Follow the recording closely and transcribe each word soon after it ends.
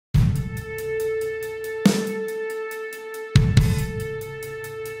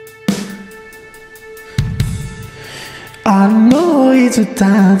I know it's a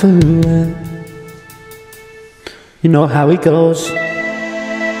time for it. You know how it goes.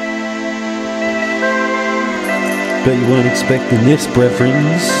 Bet you weren't expecting this,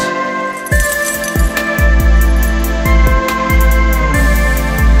 brethrens.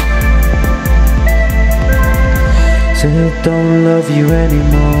 Said don't love you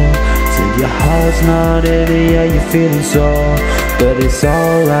anymore. Said your heart's not in it, yeah, you're feeling sore. But it's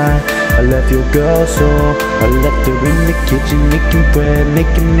alright, I left your girl sore. I left her in the kitchen making bread,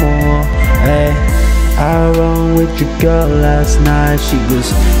 making more. Hey, I ran with your girl last night. She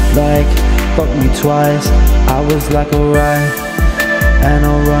was like, fuck me twice. I was like, alright. And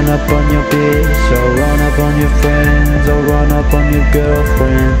I'll run up on your bitch, I'll run up on your friends, I'll run up on your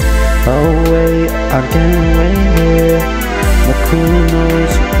girlfriend. Oh wait, I can't wait here. My crew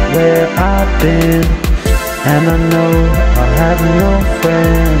knows where I've been, and I know I have no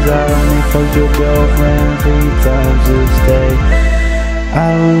friends. I only fucked your girlfriend 3 times this day.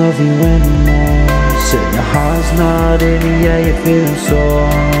 I don't love you anymore. Said your heart's not in it, yeah, you're feeling sore.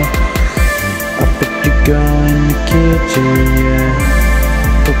 I fucked your girl in the kitchen, yeah.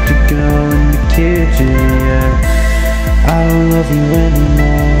 Fucked your girl in the kitchen, yeah. I don't love you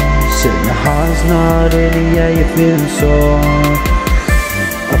anymore. Said your heart's not in it, yeah, you're feeling sore.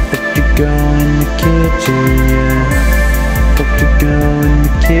 I fucked your girl in the kitchen, yeah. Fucked your girl in the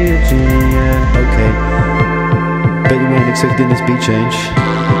kitchen, yeah. Okay, bet you weren't expecting this beat change.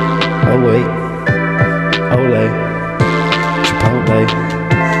 Oh wait, ole, Chipotle,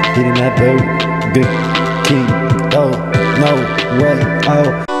 getting that boat, good king. Oh, no, wait,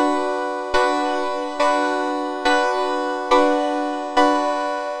 oh.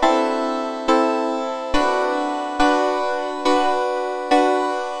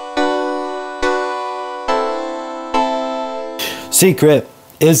 Secret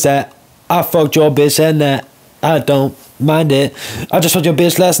is that I fucked your bitch and that I don't mind it. I just fucked your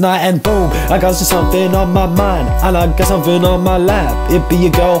bitch last night and boom, I got something on my mind and I got something on my lap. It be a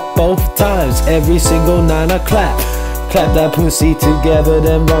go both times, every single night I clap that pussy together,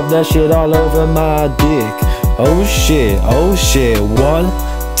 then rub that shit all over my dick. Oh shit, 1,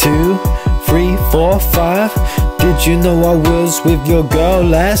 2, 3, 4, 5. Did you know I was with your girl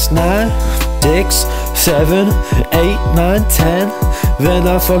last night? 6, 7, 8, 9, 10. Then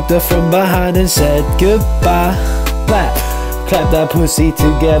I fucked her from behind and said goodbye. Clap that pussy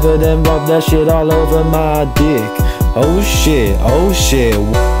together, then rub that shit all over my dick. Oh shit, oh shit.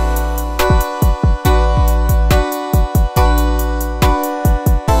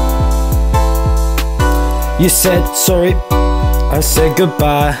 You said sorry, I said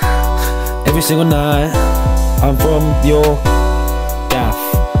goodbye. Every single night, I'm from your gaff.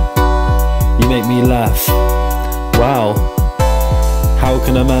 You make me laugh. Wow. How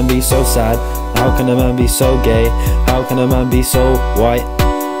can a man be so sad? How can a man be so gay? How can a man be so white?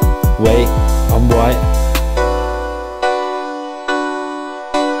 Wait, I'm white.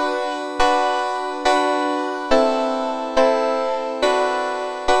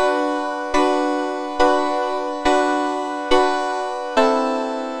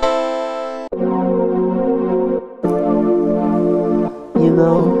 You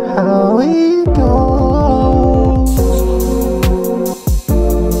know how it goes.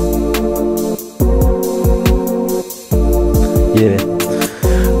 Yeah,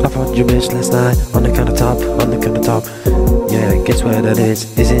 I fucked your bitch last night on the countertop, Yeah, guess where that is?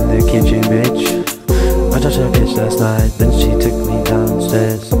 It's in the kitchen, bitch. I touched her bitch last night, then she took me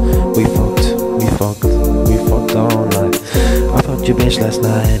downstairs. We fucked all night. I fucked your bitch last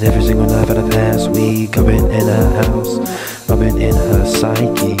night, every single night for the past week. I've been in her house, I've been in her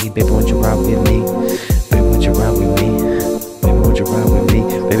psyche. Baby, won't you ride with me? Baby, won't you ride with me? Baby, won't you ride with me?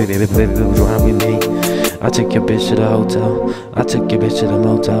 Baby, won't you ride with me? I took your bitch to the hotel, I took your bitch to the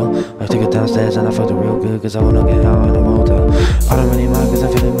motel. I took her downstairs and I fucked her real good, cause I wanna get high in the motel. I don't really mind cause I'm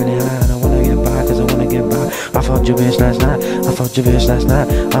feeling really high, and I wanna get by cause I wanna get by. I fucked your bitch last night, I fucked your bitch last night.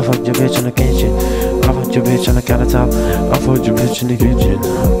 I fucked your bitch in the kitchen, I fucked your bitch on the countertop. I fucked your bitch in the kitchen,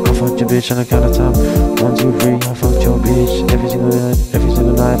 I fucked your bitch on the countertop. 1, 2, 3, I fucked your bitch every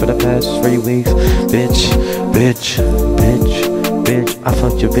single night for the past 3 weeks. Bitch, I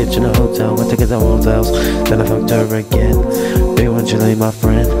fucked your bitch in a hotel. I took her to hotels, then I fucked her again. Baby, won't you lay my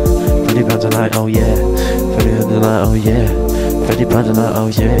friend? 50 pounds a night, oh yeah. 50 pounds a night, oh yeah. 50 pounds a night, oh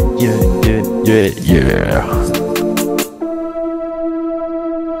yeah.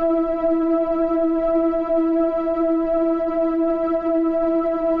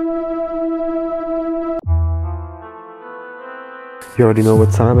 You already know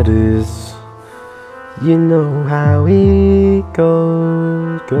what time it is. You know how it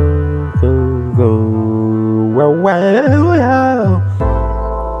goes, go. Well.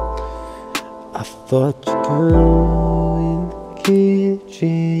 I thought you'd go in the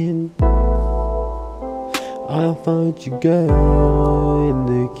kitchen. I thought you'd go in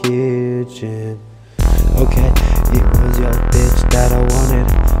the kitchen. Okay, it was your bitch that I wanted.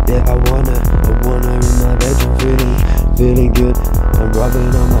 Yeah, I want her in my bedroom, feeling good. I'm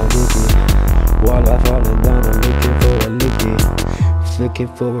rubbing on my dicky while I'm falling down. I'm looking for a licky, looking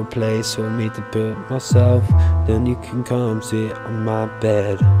for a place for me to put myself. Then you can come sit on my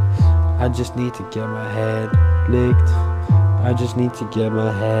bed. I just need to get my head licked. I just need to get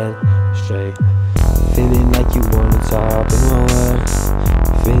my head straight. Feeling like you on the top of the world.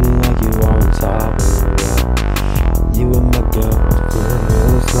 Feeling like you on top of the world. You and my girl, feeling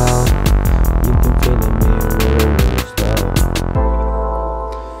real slow. You've been feeling me real slow.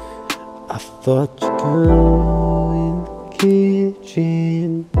 I thought you'd go in the kitchen.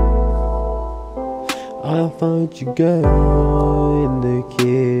 I thought you'd go in the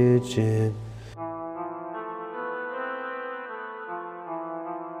kitchen.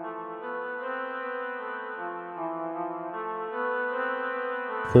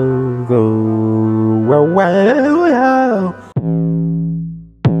 Go, well.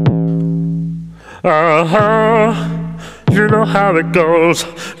 You know how it goes.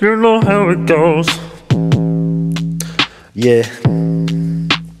 You know how it goes. Yeah.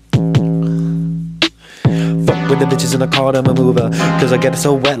 Fuck with the bitches and I call them a mover, cause I get it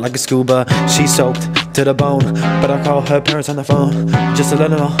so wet like a scuba. She's soaked to the bone, but I call her parents on the phone just to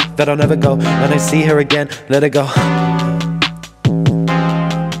let her know that I'll never go. When I see her again, let her go.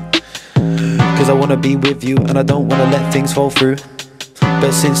 Cause I wanna be with you and I don't wanna let things fall through.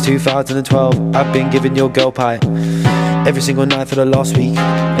 But since 2012, I've been giving your girl pie every single night for the last week.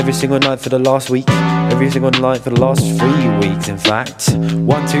 Every single night for the last week. Every single night for the last 3 weeks, in fact.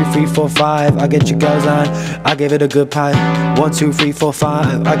 1, 2, 3, 4, 5, I get your girls on, I give it a good pie. 1, 2, 3, 4,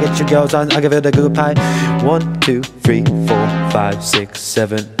 5, I get your girls on, I give it a good pie. 1, 2, 3, 4, 5, 6,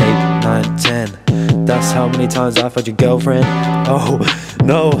 7, 8, 9, 10. That's how many times I fucked your girlfriend. Oh,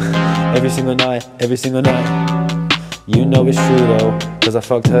 no. Every single night, every single night. You know it's true though, cause I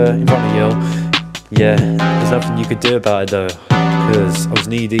fucked her in front of you. Yeah, there's nothing you could do about it though, cause I was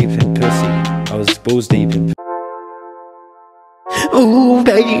knee deep in pussy. I was balls deep in. Oh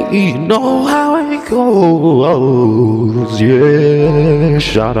baby, you know how it goes. Yeah,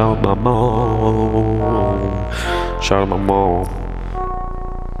 shout out my mom. Shout out my mom.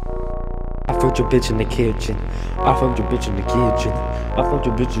 I fucked your bitch in the kitchen. I fucked your bitch in the kitchen. I fucked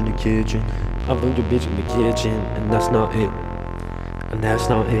your bitch in the kitchen. I fucked your bitch in the kitchen. And that's not it. And that's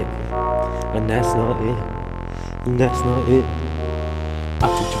not it. And that's not it. And that's not it. I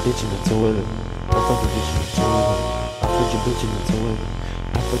fucked your bitch in the toilet. I fucked your bitch in the toilet. I fucked your bitch in the toilet.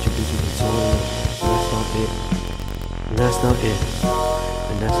 I fucked your bitch in the toilet. And that's not it. And that's not it.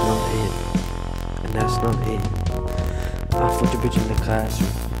 And that's not it. And that's not it. I fucked your bitch in the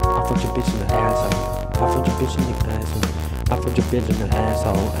classroom. I fucked your bitch in the asshole. I fucked your bitch in the asshole. I fucked your bitch in the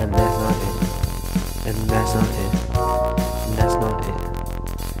asshole. And that's not it. And that's not it. And that's not it.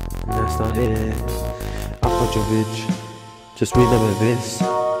 And that's not it. I fucked your bitch. Just remember this.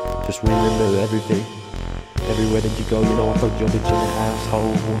 Just remember everything. Everywhere that you go, you know I fucked your bitch in the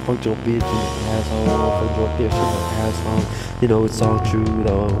asshole. I fucked your bitch in the asshole. I fucked your bitch in the asshole. You know it's all true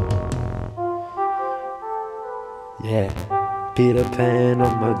though. Yeah, Peter Pan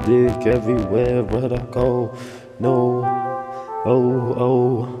on my dick everywhere but I go. No,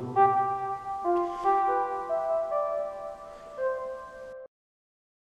 oh.